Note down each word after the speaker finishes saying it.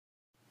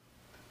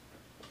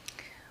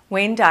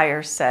Wayne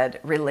Dyer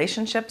said,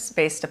 "Relationships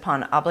based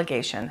upon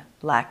obligation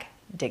lack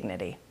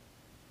dignity."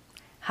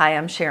 Hi,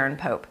 I'm Sharon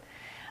Pope.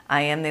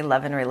 I am the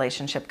love and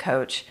relationship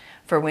coach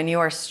for when you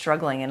are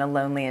struggling in a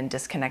lonely and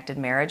disconnected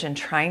marriage and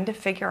trying to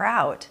figure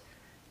out,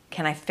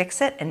 can I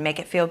fix it and make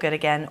it feel good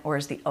again, or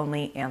is the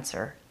only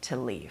answer to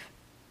leave?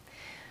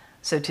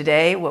 So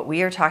today, what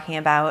we are talking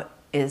about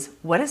is,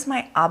 what is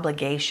my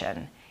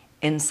obligation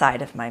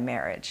inside of my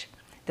marriage?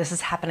 This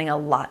is happening a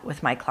lot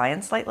with my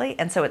clients lately,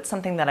 and so it's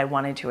something that I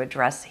wanted to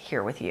address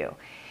here with you.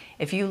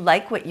 If you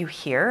like what you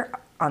hear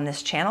on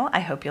this channel,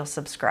 I hope you'll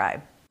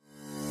subscribe.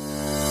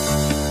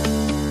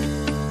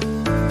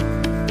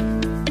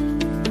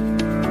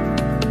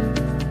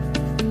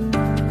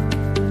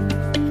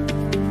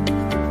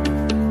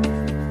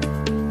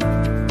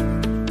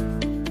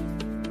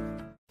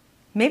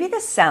 Maybe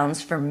this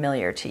sounds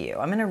familiar to you.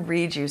 I'm going to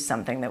read you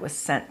something that was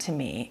sent to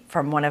me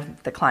from one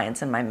of the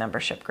clients in my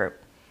membership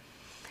group.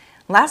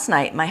 Last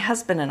night, my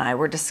husband and I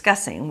were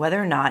discussing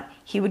whether or not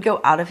he would go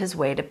out of his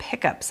way to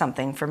pick up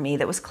something for me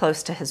that was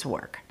close to his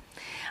work.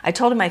 I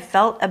told him I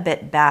felt a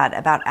bit bad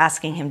about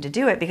asking him to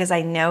do it because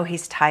I know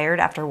he's tired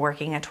after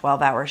working a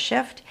 12-hour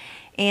shift,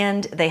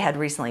 and they had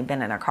recently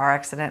been in a car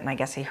accident, and I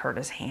guess he hurt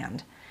his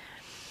hand.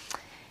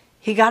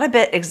 He got a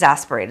bit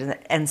exasperated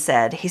and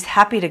said he's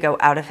happy to go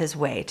out of his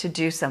way to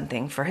do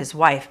something for his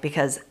wife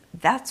because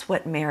that's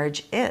what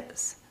marriage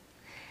is.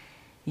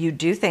 You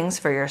do things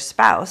for your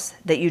spouse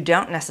that you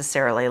don't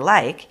necessarily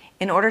like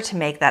in order to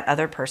make that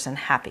other person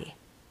happy.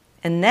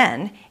 And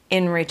then,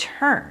 in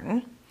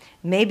return,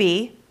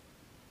 maybe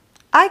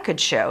I could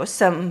show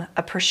some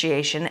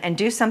appreciation and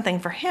do something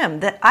for him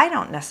that I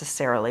don't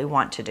necessarily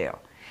want to do.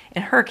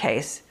 In her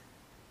case,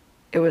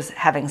 it was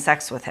having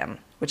sex with him,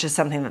 which is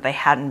something that they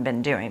hadn't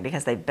been doing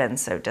because they've been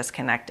so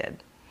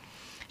disconnected.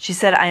 She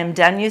said, "I am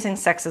done using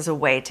sex as a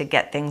way to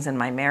get things in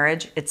my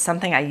marriage. It's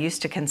something I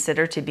used to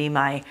consider to be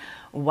my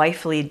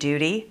wifely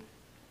duty,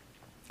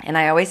 and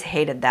I always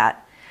hated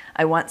that.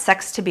 I want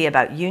sex to be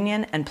about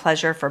union and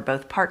pleasure for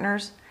both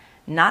partners,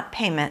 not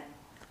payment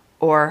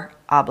or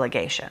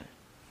obligation."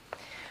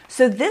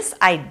 So this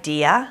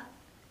idea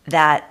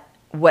that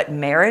what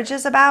marriage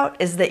is about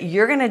is that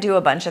you're going to do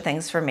a bunch of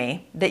things for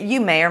me that you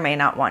may or may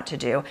not want to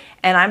do,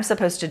 and I'm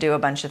supposed to do a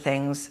bunch of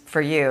things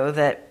for you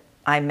that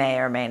I may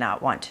or may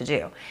not want to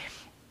do.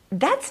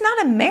 That's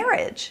not a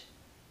marriage.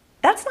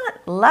 That's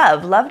not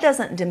love. Love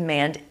doesn't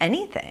demand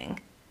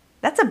anything.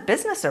 That's a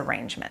business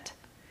arrangement.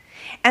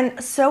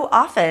 And so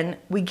often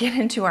we get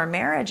into our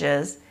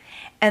marriages,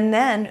 and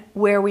then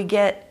where we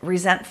get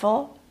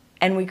resentful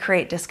and we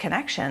create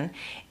disconnection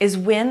is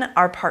when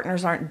our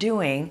partners aren't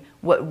doing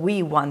what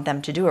we want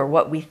them to do or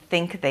what we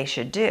think they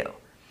should do.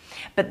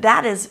 But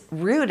that is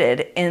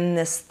rooted in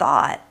this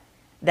thought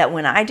that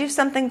when I do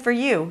something for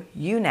you,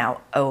 you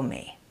now owe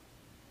me.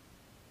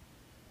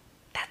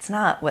 That's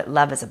not what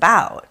love is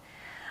about.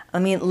 I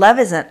mean, love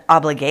isn't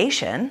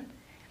obligation.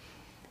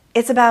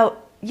 It's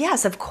about,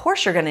 yes, of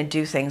course you're going to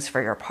do things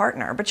for your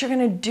partner, but you're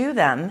going to do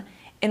them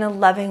in a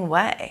loving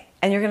way.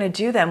 And you're going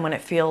to do them when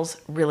it feels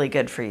really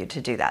good for you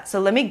to do that. So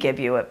let me give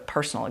you a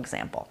personal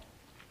example.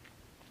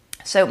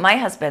 So my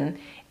husband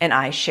and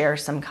I share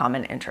some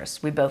common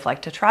interests. We both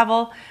like to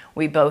travel.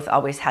 We both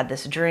always had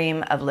this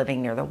dream of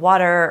living near the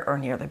water or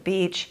near the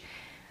beach.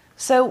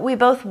 So we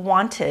both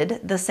wanted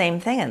the same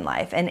thing in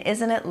life. And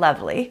isn't it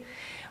lovely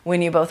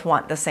when you both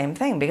want the same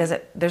thing? Because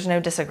there's no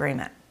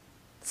disagreement.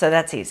 So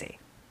that's easy.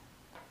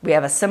 We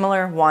have a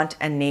similar want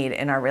and need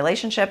in our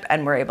relationship,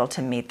 and we're able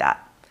to meet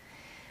that.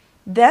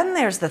 Then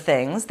there's the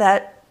things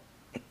that,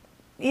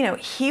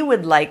 he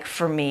would like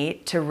for me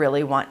to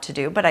really want to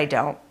do, but I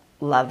don't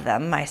love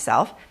them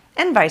myself,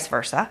 and vice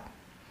versa.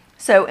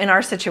 So in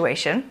our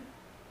situation,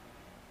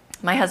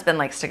 my husband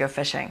likes to go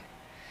fishing.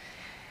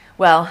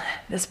 Well,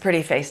 this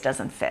pretty face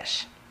doesn't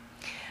fish.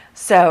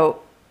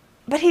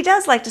 But he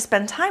does like to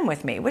spend time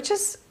with me, which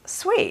is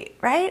sweet,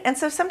 right? And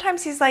so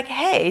sometimes he's like,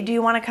 "Hey, do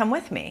you want to come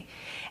with me?"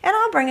 And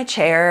I'll bring a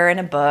chair and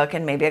a book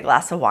and maybe a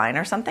glass of wine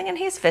or something, and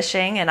he's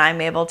fishing and I'm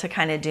able to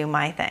kind of do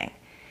my thing.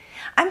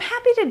 I'm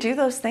happy to do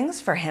those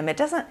things for him. It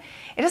doesn't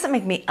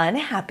make me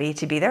unhappy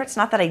to be there. It's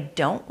not that I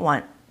don't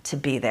want to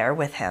be there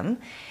with him,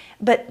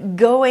 but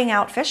going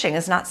out fishing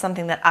is not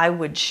something that I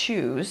would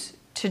choose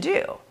to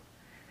do.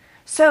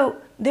 So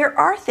there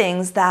are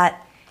things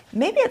that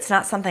maybe it's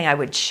not something I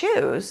would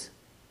choose,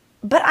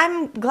 but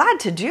I'm glad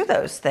to do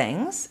those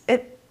things.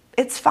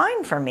 It's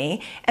fine for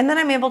me. And then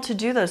I'm able to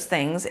do those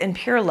things in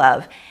pure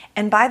love.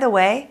 And by the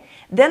way,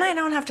 then I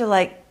don't have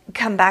to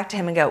come back to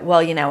him and go, "Well,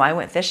 I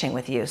went fishing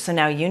with you, so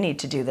now you need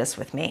to do this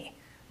with me.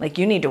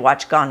 You need to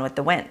watch Gone with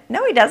the Wind."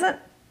 No, he doesn't.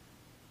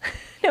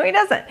 No, he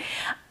doesn't.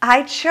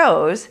 I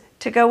chose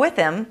to go with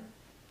him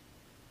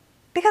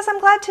because I'm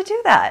glad to do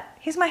that.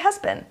 He's my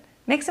husband.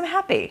 Makes him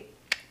happy.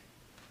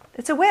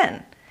 It's a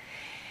win.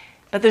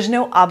 But there's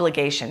no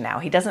obligation now.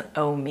 He doesn't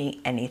owe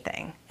me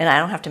anything. And I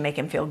don't have to make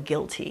him feel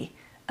guilty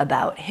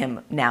about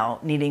him now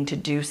needing to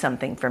do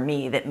something for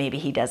me that maybe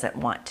he doesn't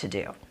want to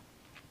do.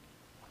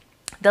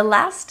 The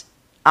last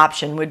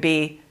option would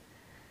be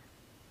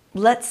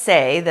let's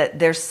say that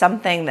there's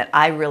something that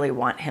I really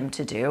want him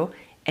to do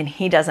and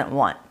he doesn't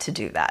want to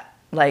do that.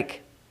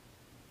 Like,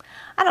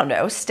 I don't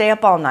know, stay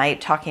up all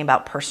night talking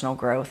about personal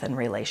growth and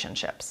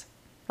relationships.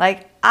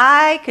 Like,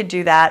 I could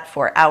do that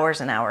for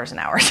hours and hours and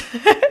hours.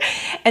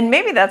 And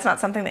maybe that's not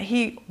something that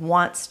he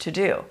wants to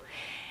do.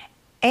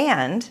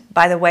 And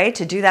by the way,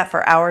 to do that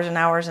for hours and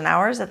hours and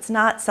hours, it's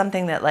not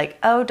something that like,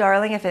 oh,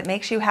 darling, if it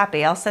makes you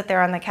happy, I'll sit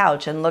there on the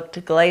couch and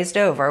look glazed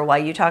over while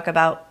you talk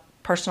about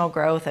personal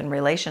growth and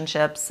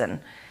relationships. And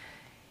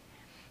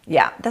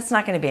yeah, that's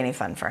not going to be any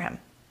fun for him.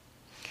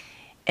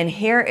 And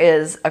here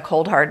is a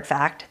cold hard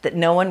fact that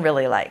no one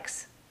really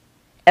likes.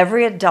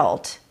 Every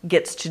adult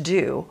gets to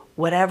do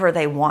whatever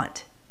they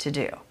want to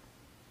do.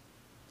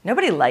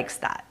 Nobody likes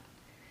that.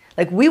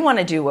 Like, we want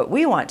to do what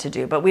we want to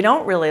do, but we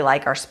don't really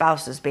like our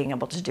spouses being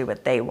able to do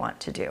what they want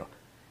to do.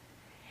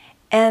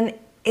 And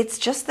it's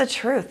just the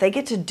truth. They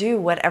get to do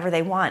whatever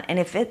they want. And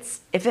if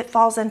it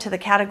falls into the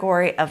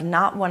category of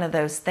not one of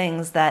those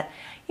things that,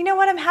 you know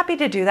what, I'm happy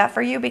to do that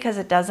for you because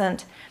it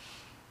doesn't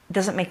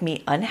make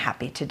me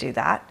unhappy to do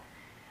that.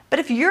 But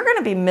if you're going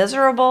to be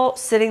miserable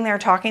sitting there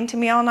talking to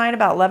me all night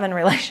about love and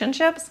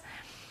relationships,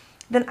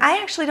 then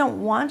I actually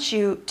don't want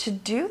you to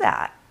do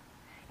that,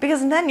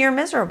 because then you're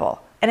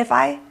miserable. And if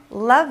I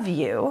love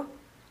you,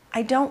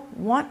 I don't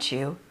want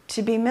you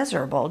to be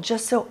miserable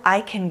just so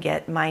I can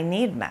get my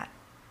need met.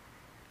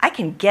 I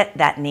can get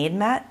that need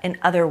met in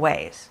other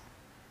ways,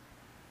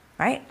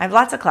 right? I have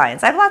lots of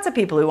clients. I have lots of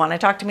people who want to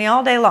talk to me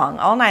all day long,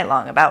 all night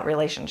long about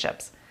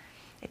relationships.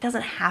 It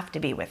doesn't have to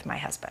be with my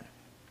husband.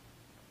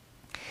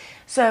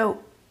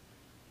 So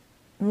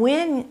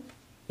when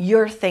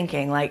you're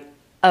thinking like,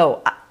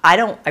 oh,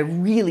 I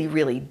really,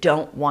 really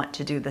don't want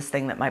to do this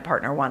thing that my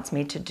partner wants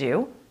me to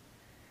do,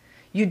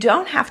 you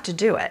don't have to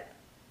do it.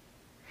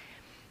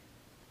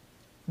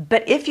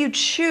 But if you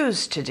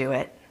choose to do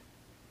it,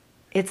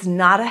 it's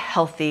not a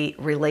healthy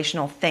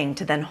relational thing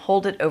to then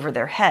hold it over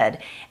their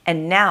head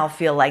and now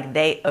feel like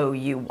they owe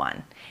you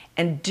one.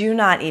 And do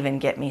not even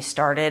get me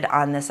started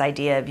on this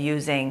idea of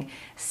using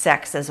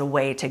sex as a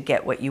way to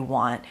get what you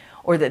want,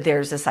 or that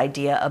there's this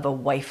idea of a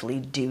wifely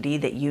duty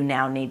that you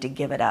now need to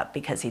give it up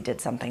because he did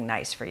something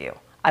nice for you.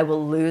 I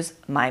will lose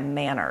my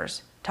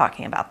manners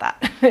talking about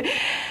that.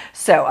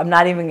 So I'm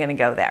not even going to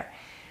go there.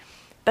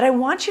 But I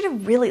want you to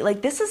really,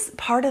 like, this is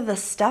part of the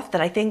stuff that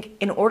I think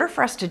in order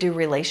for us to do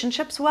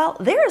relationships well,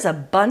 there is a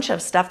bunch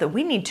of stuff that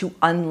we need to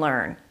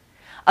unlearn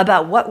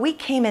about what we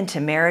came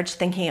into marriage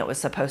thinking it was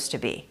supposed to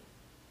be.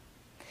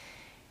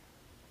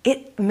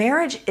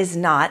 Marriage is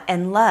not,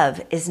 and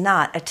love is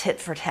not, a tit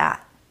for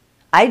tat.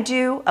 I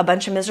do a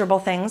bunch of miserable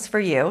things for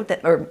you,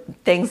 or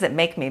things that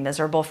make me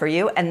miserable for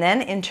you, and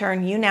then in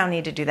turn, you now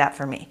need to do that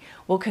for me.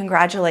 Well,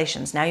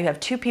 congratulations. Now you have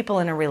two people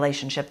in a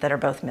relationship that are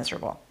both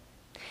miserable.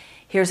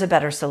 Here's a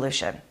better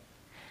solution.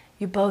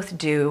 You both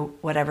do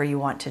whatever you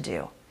want to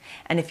do.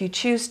 And if you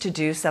choose to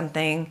do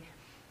something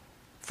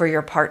for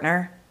your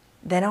partner,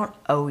 they don't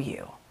owe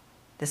you.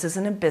 This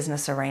isn't a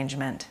business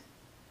arrangement.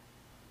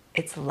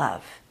 It's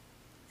love.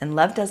 And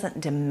love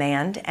doesn't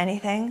demand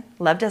anything.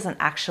 Love doesn't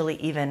actually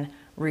even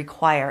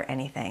require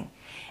anything.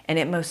 And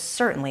it most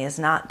certainly is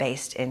not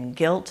based in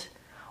guilt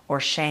or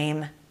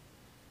shame,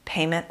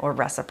 payment or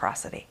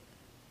reciprocity.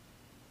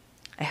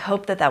 I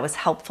hope that that was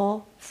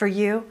helpful for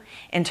you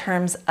in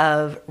terms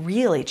of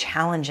really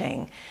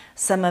challenging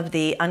some of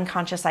the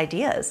unconscious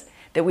ideas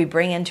that we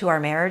bring into our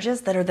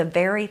marriages that are the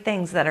very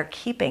things that are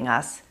keeping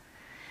us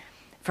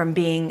from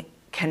being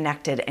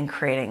connected and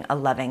creating a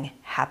loving,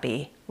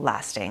 happy,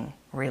 lasting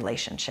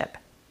relationship.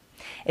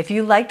 If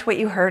you liked what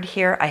you heard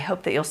here, I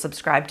hope that you'll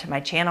subscribe to my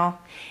channel.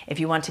 If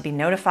you want to be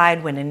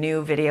notified when a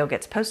new video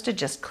gets posted,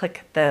 just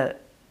click the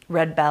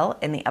red bell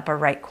in the upper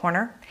right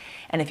corner.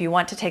 And if you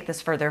want to take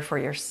this further for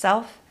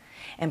yourself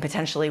and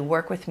potentially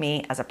work with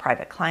me as a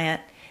private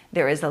client,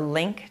 there is a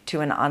link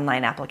to an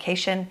online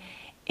application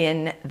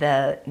in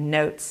the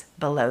notes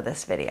below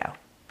this video.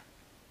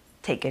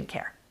 Take good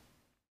care.